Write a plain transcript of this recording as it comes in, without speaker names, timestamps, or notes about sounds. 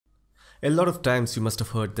A lot of times you must have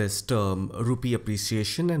heard this term rupee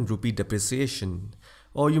appreciation and rupee depreciation,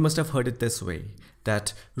 or you must have heard it this way,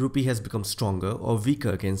 that rupee has become stronger or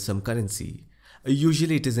weaker against some currency.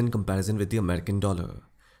 Usually it is in comparison with the American dollar.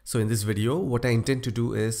 So in this video, what I intend to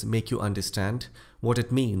do is make you understand what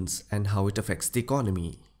it means and how it affects the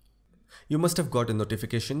economy. You must have got a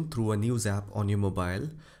notification through a news app on your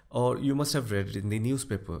mobile, or you must have read it in the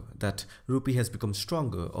newspaper that rupee has become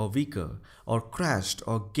stronger or weaker, or crashed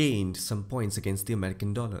or gained some points against the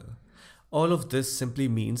American dollar. All of this simply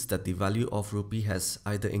means that the value of rupee has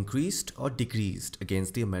either increased or decreased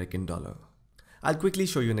against the American dollar. I'll quickly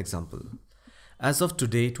show you an example. As of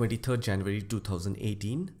today, 23rd January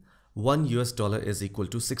 2018, $1 US is equal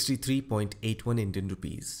to 63.81 Indian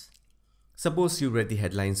rupees. Suppose you read the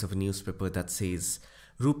headlines of a newspaper that says,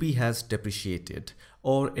 rupee has depreciated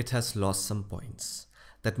or it has lost some points.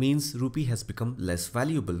 That means rupee has become less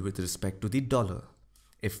valuable with respect to the dollar.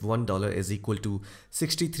 If $1 is equal to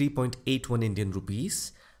 63.81 Indian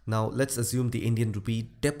rupees, now let's assume the Indian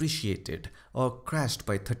rupee depreciated or crashed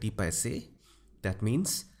by 30 paise. That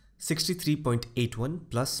means 63.81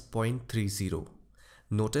 plus 0.30.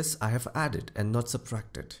 Notice I have added and not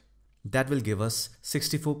subtracted. That will give us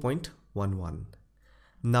 64.11.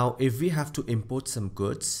 Now if we have to import some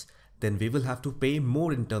goods, then we will have to pay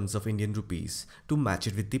more in terms of Indian rupees to match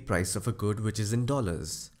it with the price of a good which is in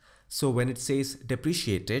dollars. So when it says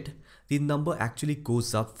depreciated, the number actually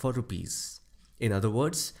goes up for rupees. In other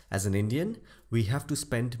words, as an Indian, we have to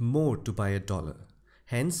spend more to buy a dollar.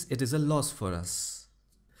 Hence, it is a loss for us.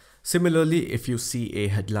 Similarly, if you see a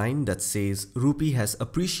headline that says rupee has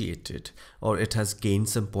appreciated or it has gained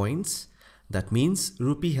some points, that means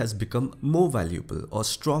rupee has become more valuable or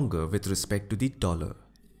stronger with respect to the dollar.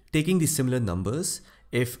 Taking the similar numbers,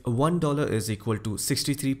 if $1 is equal to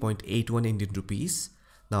 63.81 Indian rupees,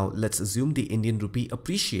 now let's assume the Indian rupee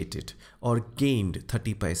appreciated or gained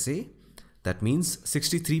 30 paise. That means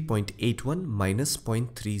 63.81 minus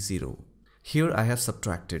 0.30. Here I have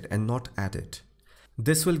subtracted and not added.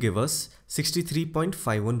 This will give us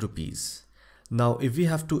 63.51 rupees. Now if we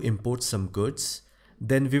have to import some goods,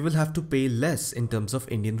 then we will have to pay less in terms of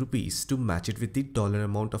Indian rupees to match it with the dollar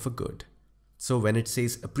amount of a good. So when it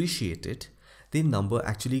says appreciated, the number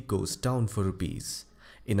actually goes down for rupees.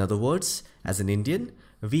 In other words, as an Indian,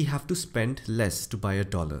 we have to spend less to buy a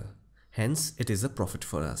dollar. Hence, it is a profit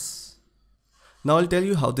for us. Now I'll tell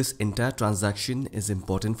you how this entire transaction is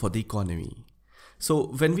important for the economy. So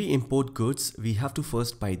when we import goods, we have to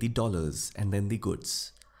first buy the dollars and then the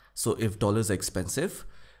goods. So if dollars are expensive,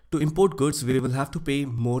 to import goods, we will have to pay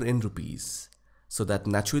more in rupees. So that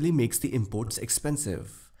naturally makes the imports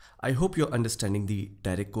expensive. I hope you're understanding the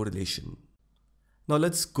direct correlation. Now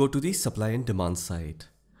let's go to the supply and demand side.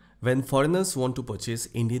 When foreigners want to purchase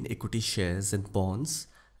Indian equity shares and bonds,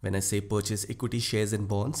 when I say purchase equity shares and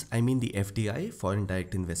bonds, I mean the FDI, Foreign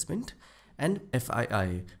Direct Investment, and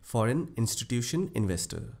FII, Foreign Institution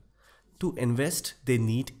Investor. To invest, they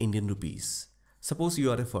need Indian rupees. Suppose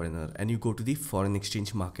you are a foreigner and you go to the foreign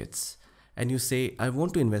exchange markets and you say, I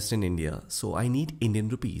want to invest in India, so I need Indian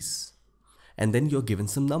rupees. And then you're given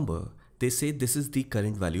some number. They say this is the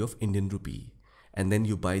current value of Indian rupee. And then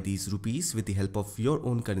you buy these rupees with the help of your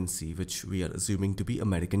own currency, which we are assuming to be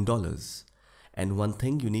American dollars. And one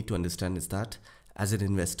thing you need to understand is that as an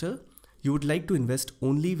investor, you would like to invest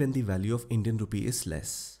only when the value of Indian rupee is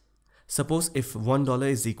less. Suppose if $1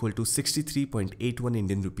 is equal to 63.81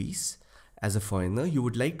 Indian rupees, as a foreigner, you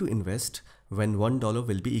would like to invest when $1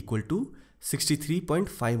 will be equal to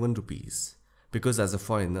 63.51 rupees. Because as a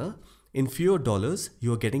foreigner, in fewer dollars,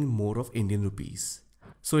 you are getting more of Indian rupees.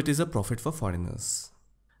 So it is a profit for foreigners.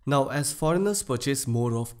 Now, as foreigners purchase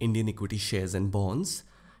more of Indian equity shares and bonds,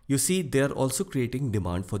 you see they are also creating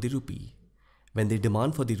demand for the rupee. When the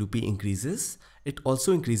demand for the rupee increases, it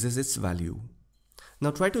also increases its value.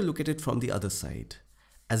 Now try to look at it from the other side.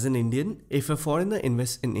 As an Indian, if a foreigner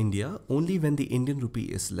invests in India only when the Indian rupee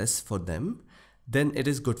is less for them, then it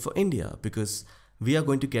is good for India because we are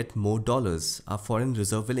going to get more dollars. Our foreign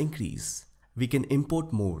reserve will increase. We can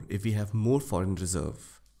import more if we have more foreign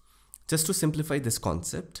reserve. Just to simplify this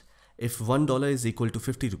concept, if $1 is equal to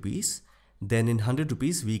 50 rupees, then in 100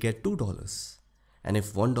 rupees we get $2. And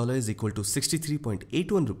if $1 is equal to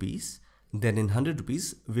 63.81 rupees, then in 100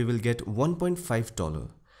 rupees we will get $1.5,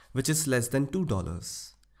 which is less than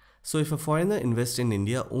 $2. So if a foreigner invests in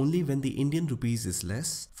India only when the Indian rupees is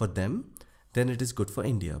less for them, then it is good for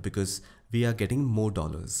India because we are getting more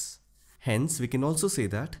dollars. Hence, we can also say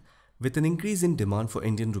that with an increase in demand for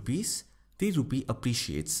Indian rupees, the rupee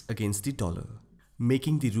appreciates against the dollar,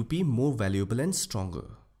 making the rupee more valuable and stronger.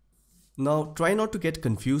 Now, try not to get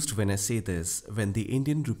confused when I say this. When the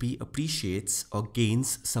Indian rupee appreciates or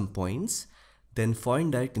gains some points, then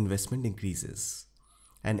foreign direct investment increases.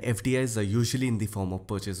 And FDIs are usually in the form of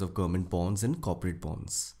purchase of government bonds and corporate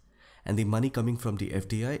bonds. And the money coming from the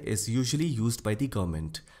FDI is usually used by the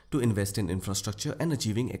government to invest in infrastructure and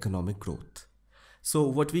achieving economic growth. So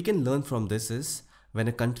what we can learn from this is when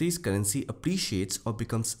a country's currency appreciates or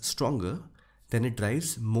becomes stronger, then it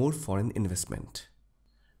drives more foreign investment.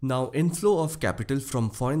 Now, inflow of capital from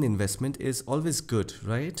foreign investment is always good,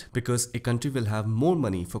 right? Because a country will have more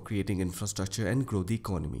money for creating infrastructure and grow the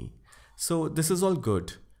economy. So this is all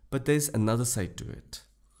good, but there's another side to it.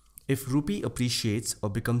 If rupee appreciates or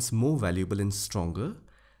becomes more valuable and stronger,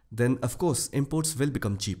 then of course imports will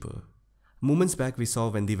become cheaper. Moments back we saw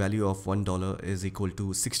when the value of $1 is equal to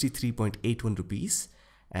 63.81 rupees,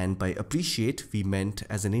 and by appreciate we meant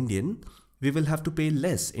as an Indian, we will have to pay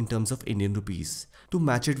less in terms of Indian rupees to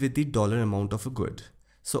match it with the dollar amount of a good.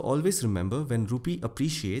 So always remember, when rupee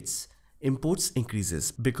appreciates, imports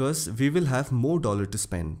increases because we will have more dollar to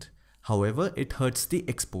spend. However, it hurts the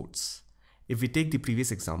exports. If we take the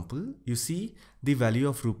previous example, you see the value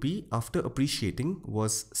of rupee after appreciating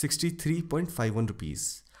was 63.51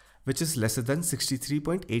 rupees, which is lesser than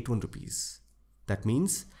 63.81 rupees. That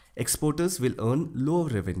means exporters will earn lower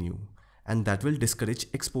revenue, and that will discourage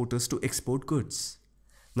exporters to export goods.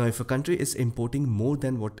 Now, if a country is importing more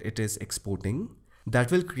than what it is exporting,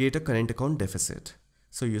 that will create a current account deficit.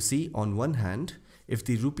 So you see, on one hand, if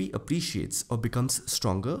the rupee appreciates or becomes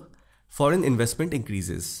stronger, foreign investment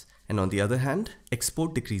increases, and on the other hand,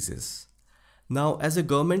 export decreases. Now, as a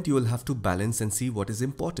government, you will have to balance and see what is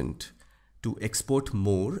important: to export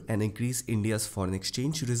more and increase India's foreign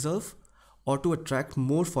exchange reserve, or to attract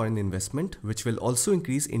more foreign investment, which will also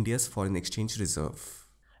increase India's foreign exchange reserve.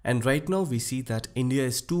 And right now we see that India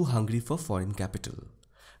is too hungry for foreign capital,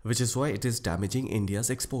 which is why it is damaging India's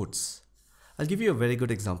exports. I'll give you a very good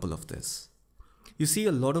example of this. You see,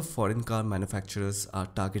 a lot of foreign car manufacturers are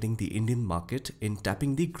targeting the Indian market in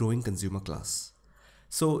tapping the growing consumer class.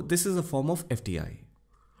 So this is a form of FDI.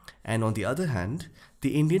 And on the other hand,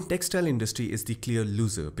 the Indian textile industry is the clear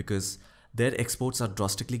loser because their exports are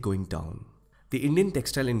drastically going down. The Indian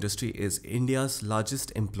textile industry is India's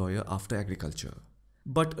largest employer after agriculture,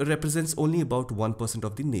 but represents only about 1%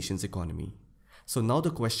 of the nation's economy. So now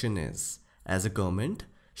the question is, as a government,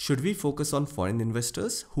 should we focus on foreign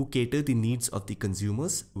investors who cater the needs of the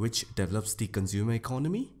consumers, which develops the consumer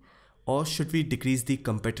economy? Or should we decrease the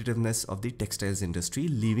competitiveness of the textiles industry,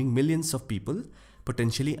 leaving millions of people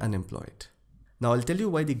potentially unemployed? Now I'll tell you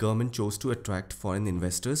why the government chose to attract foreign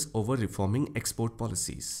investors over reforming export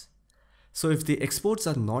policies. So if the exports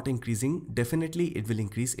are not increasing, definitely it will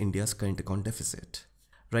increase India's current account deficit.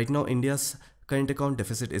 Right now, India's current account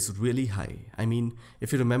deficit is really high. I mean,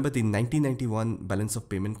 if you remember the 1991 balance of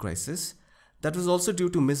payment crisis, that was also due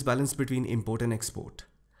to misbalance between import and export.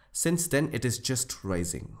 Since then, it is just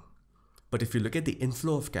rising. But if you look at the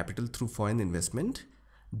inflow of capital through foreign investment,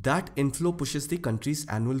 that inflow pushes the country's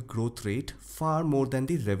annual growth rate far more than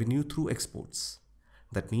the revenue through exports.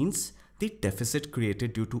 That means the deficit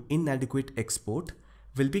created due to inadequate export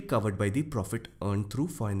will be covered by the profit earned through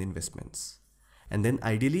foreign investments. And then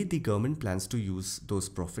ideally, the government plans to use those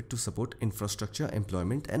profit to support infrastructure,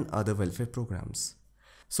 employment, and other welfare programs.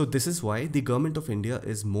 So this is why the government of India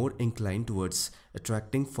is more inclined towards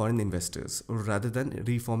attracting foreign investors rather than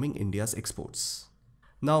reforming India's exports.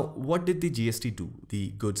 Now, what did the GST do, the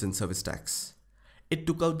goods and service tax? It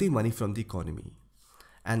took out the money from the economy,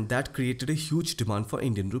 and that created a huge demand for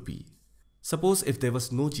Indian rupee. Suppose if there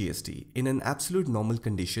was no GST, in an absolute normal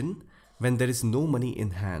condition, when there is no money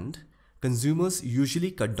in hand, consumers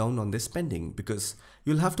usually cut down on their spending because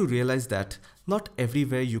you'll have to realize that not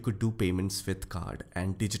everywhere you could do payments with card,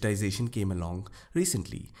 and digitization came along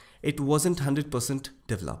recently. It wasn't 100%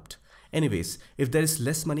 developed. Anyways, if there is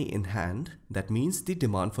less money in hand, that means the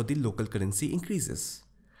demand for the local currency increases.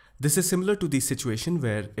 This is similar to the situation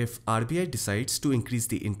where if RBI decides to increase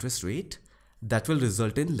the interest rate, that will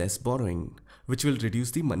result in less borrowing, which will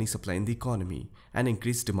reduce the money supply in the economy and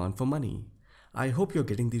increase demand for money. I hope you're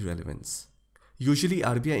getting the relevance. Usually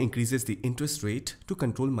RBI increases the interest rate to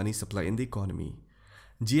control money supply in the economy.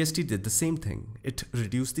 GST did the same thing. It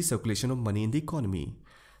reduced the circulation of money in the economy.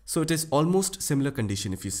 So it is almost similar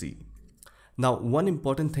condition if you see. Now, one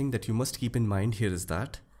important thing that you must keep in mind here is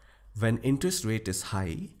that when interest rate is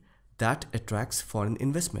high, that attracts foreign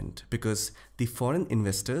investment because the foreign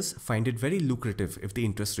investors find it very lucrative if the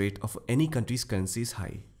interest rate of any country's currency is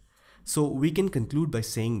high. So we can conclude by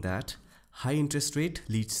saying that high interest rate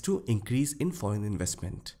leads to increase in foreign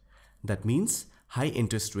investment. That means high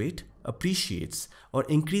interest rate appreciates or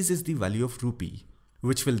increases the value of rupee,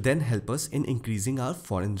 which will then help us in increasing our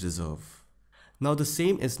foreign reserve. Now the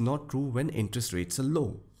same is not true when interest rates are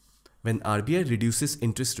low. When RBI reduces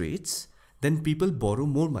interest rates, then people borrow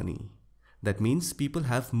more money. That means people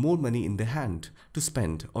have more money in their hand to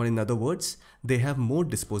spend, or in other words, they have more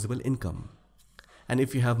disposable income. And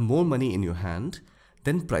if you have more money in your hand,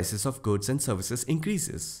 then prices of goods and services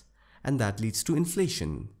increases, and that leads to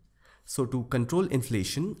inflation. So to control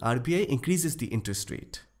inflation, RBI increases the interest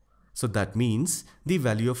rate. So that means the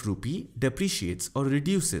value of rupee depreciates or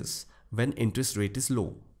reduces when interest rate is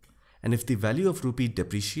low. And if the value of rupee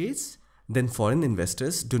depreciates, then foreign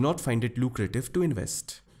investors do not find it lucrative to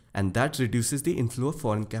invest. And that reduces the inflow of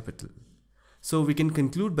foreign capital. So we can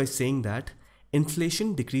conclude by saying that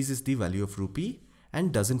inflation decreases the value of rupee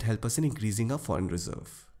and doesn't help us in increasing our foreign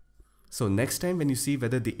reserve. So next time when you see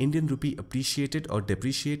whether the Indian rupee appreciated or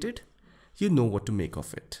depreciated, you know what to make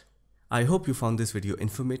of it. I hope you found this video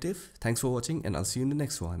informative. Thanks for watching, and I'll see you in the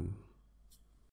next one.